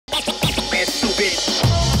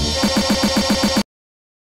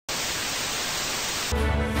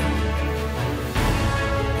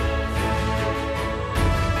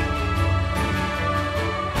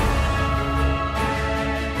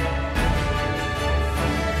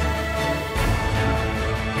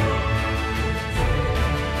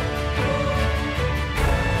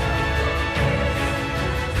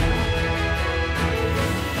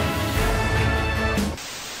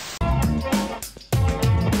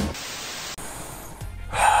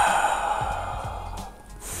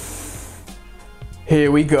Here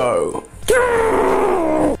we go.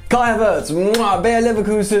 Kai Havertz, Bayer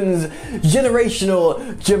Leverkusen's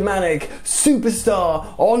generational Germanic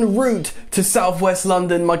superstar en route to southwest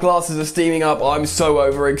London. My glasses are steaming up. I'm so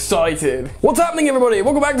overexcited. What's happening, everybody?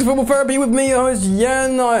 Welcome back to Football Therapy with me, your host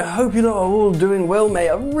Yan. I hope you lot are all doing well, mate.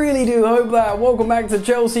 I really do hope that. Welcome back to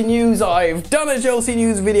Chelsea News. I've done a Chelsea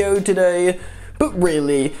News video today, but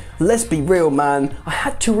really, let's be real, man. I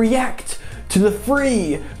had to react to the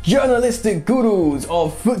three journalistic gurus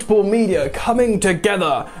of football media coming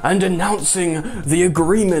together and announcing the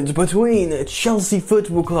agreement between Chelsea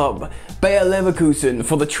Football Club, Bayer Leverkusen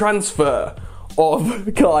for the transfer of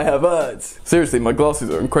Kai Havertz. Seriously, my glasses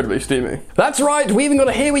are incredibly steamy. That's right, we even got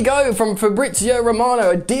a here we go from Fabrizio Romano.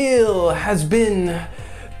 A deal has been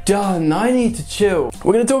done. I need to chill.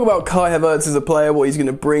 We're going to talk about Kai Havertz as a player, what he's going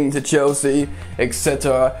to bring to Chelsea,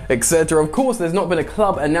 etc, etc. Of course, there's not been a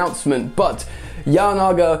club announcement, but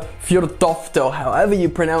Janaga Fjortofta, however you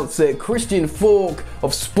pronounce it, Christian Falk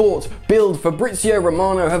of Sport, Bild, Fabrizio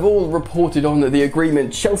Romano have all reported on the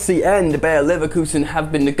agreement. Chelsea and Bayer Leverkusen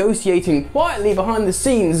have been negotiating quietly behind the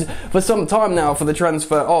scenes for some time now for the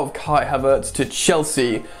transfer of Kai Havertz to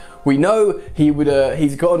Chelsea. We know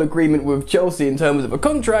he's got an agreement with Chelsea in terms of a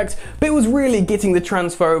contract, but it was really getting the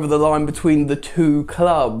transfer over the line between the two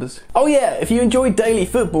clubs. Oh yeah, if you enjoy daily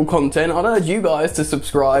football content, I'd urge you guys to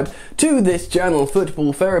subscribe to this channel,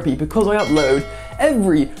 Football Therapy, because I upload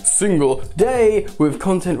every single day with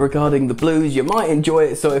content regarding the Blues. You might enjoy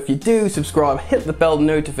it, so if you do, subscribe, hit the bell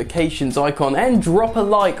notifications icon, and drop a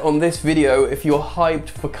like on this video if you're hyped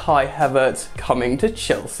for Kai Havertz coming to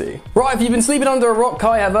Chelsea. Right, if you've been sleeping under a rock,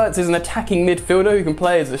 Kai Havertz is an attacking midfielder who can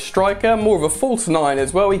play as a striker, more of a false 9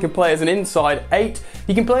 as well. He can play as an inside 8,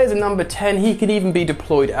 he can play as a number 10, he can even be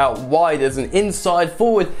deployed out wide as an inside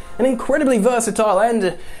forward. An incredibly versatile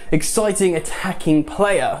and exciting attacking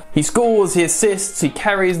player. He scores, he assists, he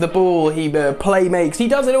carries the ball, he play makes, he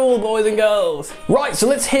does it all, boys and girls. Right, so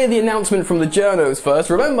let's hear the announcement from the journos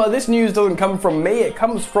first. Remember, this news doesn't come from me, it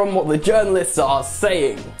comes from what the journalists are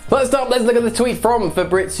saying. First up, let's look at the tweet from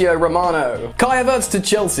Fabrizio Romano. Kai Havertz to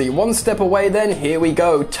Chelsea, one step away then, here we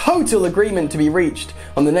go. Total agreement to be reached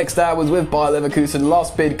on the next hours with Bayer Leverkusen.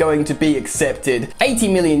 Last bid going to be accepted.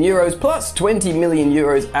 80 million euros plus 20 million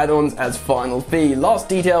euros add-ons as final fee. Last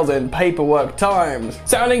details and paperwork times.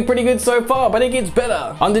 Sounding pretty good so far, but it gets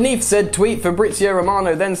better. Underneath said tweet, Fabrizio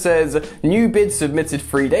Romano then says, new bid submitted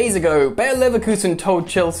 3 days ago. Bayer Leverkusen told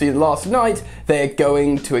Chelsea last night they're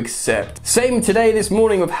going to accept. Same today this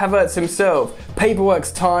morning with Havertz himself.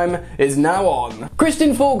 Paperwork's time is now on.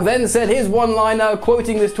 Christian Falk then said his one-liner,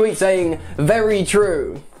 quoting this tweet saying, very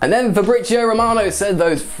true. And then Fabrizio Romano said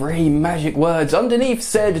those 3 magic words. Underneath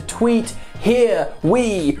said tweet, here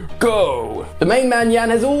we go. The main man Jan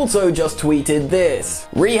has also just tweeted this.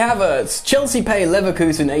 Havertz, Chelsea pay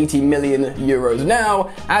Leverkusen 80 million euros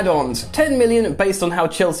now, add-ons 10 million based on how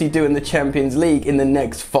Chelsea do in the Champions League in the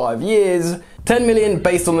next 5 years. 10 million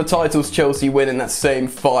based on the titles Chelsea win in that same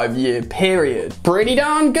 5-year period. Pretty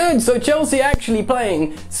darn good. So Chelsea actually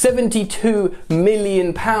paying 72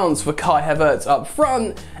 million pounds for Kai Havertz up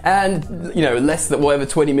front, and you know, less than whatever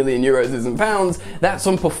 20 million euros is in pounds. That's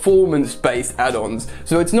on performance-based add-ons.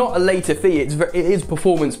 So it's not a later fee, it is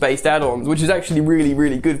performance-based add-ons, which is actually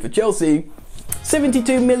really good for Chelsea.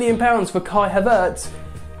 72 million pounds for Kai Havertz.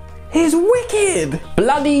 He's wicked!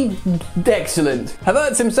 Bloody excellent.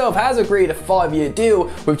 Havertz himself has agreed a 5-year deal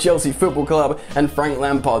with Chelsea Football Club and Frank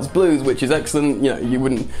Lampard's Blues, which is excellent. You know, you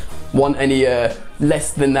wouldn't want any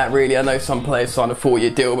less than that, really. I know some players sign a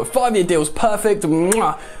 4-year deal, but 5-year deal's perfect.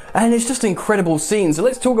 Mwah. And it's just an incredible scene. So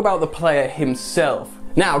let's talk about the player himself.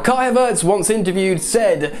 Now, Kai Havertz, once interviewed,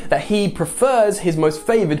 said that he prefers his most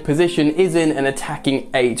favoured position is in an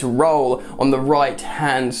attacking 8 role on the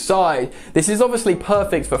right-hand side. This is obviously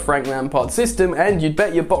perfect for Frank Lampard's system, and you'd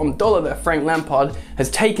bet your bottom dollar that Frank Lampard has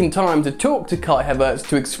taken time to talk to Kai Havertz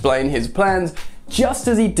to explain his plans, just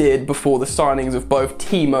as he did before the signings of both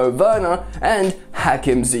Timo, Werner and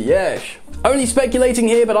Hakim Ziyech. Only speculating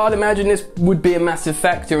here, but I'd imagine this would be a massive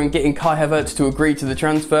factor in getting Kai Havertz to agree to the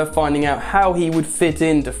transfer, finding out how he would fit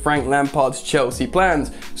into Frank Lampard's Chelsea plans.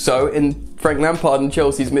 So in Frank Lampard and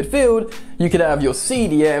Chelsea's midfield, you could have your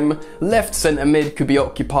CDM, left centre mid could be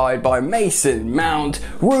occupied by Mason Mount,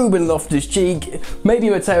 Ruben Loftus-Cheek, maybe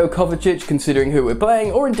Mateo Kovacic considering who we're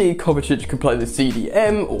playing, or indeed Kovacic could play the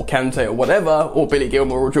CDM, or Kante or whatever, or Billy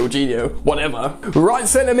Gilmore or Jorginho, whatever. Right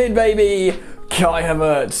centre mid, baby! Kai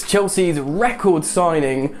Havertz, Chelsea's record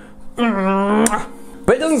signing.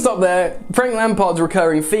 But it doesn't stop there. Frank Lampard's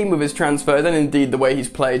recurring theme with his transfers, and indeed the way he's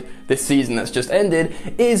played this season that's just ended,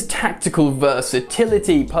 is tactical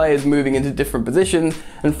versatility, players moving into different positions,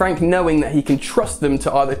 and Frank knowing that he can trust them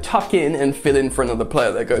to either tuck in and fill in for another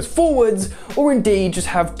player that goes forwards, or indeed just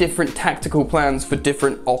have different tactical plans for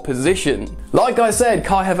different opposition. Like I said,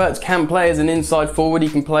 Kai Havertz can play as an inside forward, he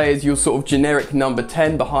can play as your sort of generic number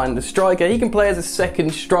 10 behind the striker, he can play as a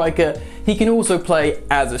second striker, he can also play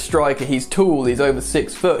as a striker. He's tall, he's over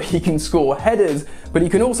 6 foot, he can score headers, but he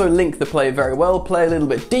can also link the play very well, play a little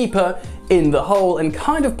bit deeper in the hole, and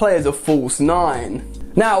kind of play as a false 9.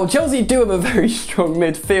 Now, Chelsea do have a very strong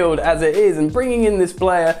midfield as it is, and bringing in this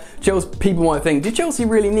player, people might think, did Chelsea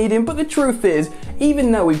really need him? But the truth is,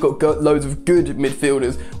 even though we've got loads of good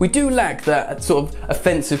midfielders, we do lack that sort of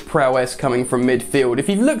offensive prowess coming from midfield. If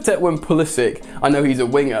you've looked at when Pulisic, I know he's a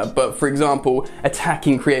winger, but for example,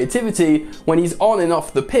 attacking creativity, when he's on and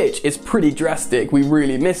off the pitch, it's pretty drastic. We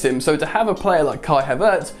really miss him. So to have a player like Kai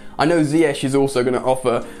Havertz, I know Ziyech is also going to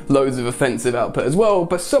offer loads of offensive output as well,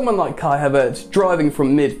 but someone like Kai Havertz driving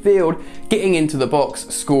from midfield, getting into the box,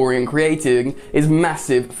 scoring and creating is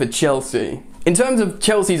massive for Chelsea. In terms of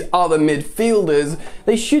Chelsea's other midfielders,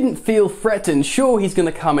 they shouldn't feel threatened. Sure, he's going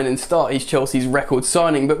to come in and start, he's Chelsea's record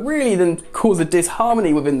signing, but really then cause a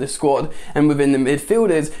disharmony within the squad and within the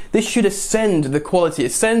midfielders. This should ascend the quality,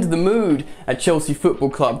 ascend the mood at Chelsea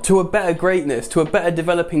Football Club to a better greatness, to a better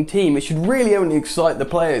developing team. It should really only excite the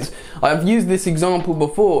players. I've used this example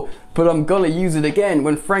before, but I'm gonna use it again.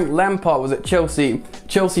 When Frank Lampard was at Chelsea,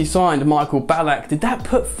 Chelsea signed Michael Ballack. Did that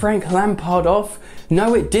put Frank Lampard off?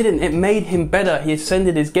 No, it didn't. It made him better. He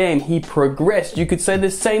ascended his game. He progressed. You could say the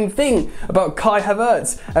same thing about Kai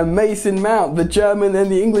Havertz and Mason Mount, the German and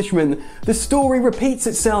the Englishman. The story repeats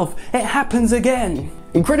itself. It happens again.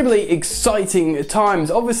 Incredibly exciting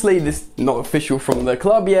times. Obviously, this is not official from the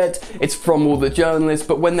club yet. It's from all the journalists,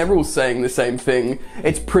 but when they're all saying the same thing,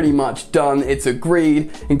 it's pretty much done. It's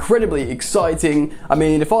agreed. Incredibly exciting. I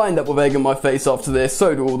mean, if I end up with egg on my face after this,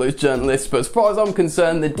 so do all those journalists. But as far as I'm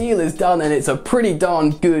concerned, the deal is done, and it's a pretty darn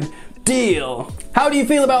good deal. How do you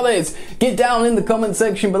feel about this? Get down in the comment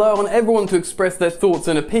section below. I want everyone to express their thoughts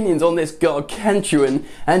and opinions on this gargantuan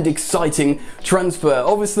and exciting transfer.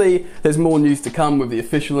 Obviously, there's more news to come with the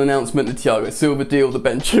official announcement, the Thiago Silva deal, the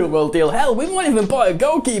Ben Chilwell deal. Hell, we might even buy a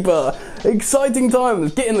goalkeeper. Exciting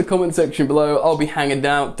times. Get in the comment section below. I'll be hanging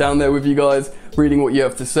down there with you guys, reading what you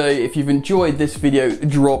have to say. If you've enjoyed this video,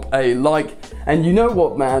 drop a like. And you know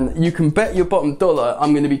what, man? You can bet your bottom dollar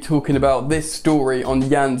I'm going to be talking about this story on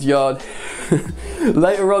Yan's Yard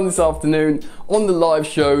later on this afternoon on the live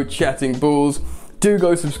show Chatting Balls. Do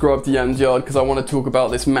go subscribe to Yan's Yard because I want to talk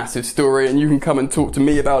about this massive story, and you can come and talk to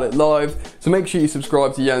me about it live. So make sure you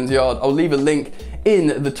subscribe to Yan's Yard. I'll leave a link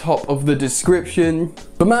in the top of the description.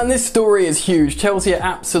 But man, this story is huge. Chelsea are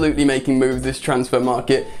absolutely making moves this transfer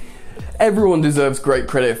market. Everyone deserves great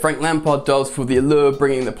credit. Frank Lampard does for the allure,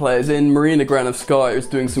 bringing the players in. Marina Granovskaya is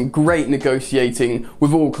doing some great negotiating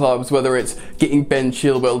with all clubs, whether it's getting Ben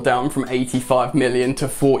Chilwell down from 85 million to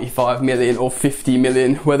 45 million or 50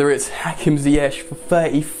 million, whether it's Hakim Ziyech for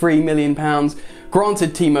 33 million pounds.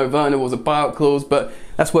 Granted, Timo Werner was a buyout clause, but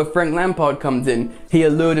that's where Frank Lampard comes in. He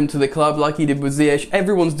allured him to the club like he did with Ziyech.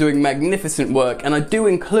 Everyone's doing magnificent work, and I do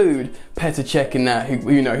include Petr Cech in that,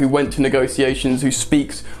 who went to negotiations, who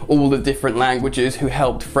speaks all the different languages, who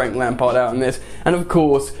helped Frank Lampard out in this. And of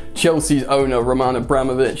course, Chelsea's owner, Roman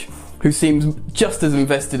Abramovich, who seems just as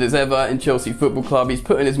invested as ever in Chelsea Football Club. He's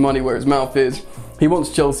putting his money where his mouth is. He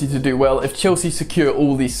wants Chelsea to do well. If Chelsea secure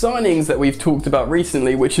all these signings that we've talked about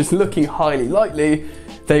recently, which is looking highly likely,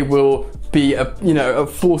 they will be a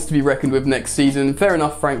force to be reckoned with next season. Fair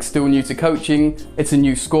enough, Frank's still new to coaching. It's a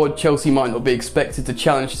new squad. Chelsea might not be expected to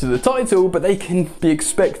challenge to the title, but they can be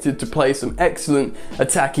expected to play some excellent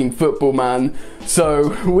attacking football, man.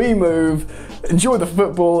 So we move. Enjoy the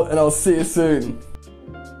football, and I'll see you soon.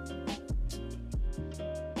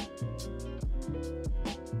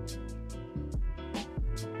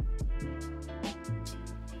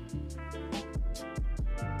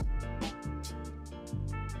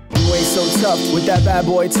 So tough with that bad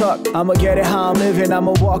boy tuck. I'ma get it how I'm living,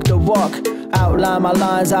 I'ma walk the walk. Outline my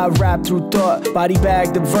lines, I rap through thought. Body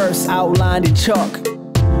bag the verse, outlined in chalk.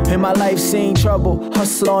 In my life seen trouble,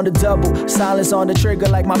 hustle on the double. Silence on the trigger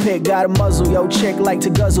like my pick got a muzzle. Yo chick like to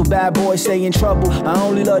guzzle, bad boy stay in trouble. I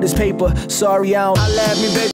only love this paper, sorry I don't. I laugh me, baby.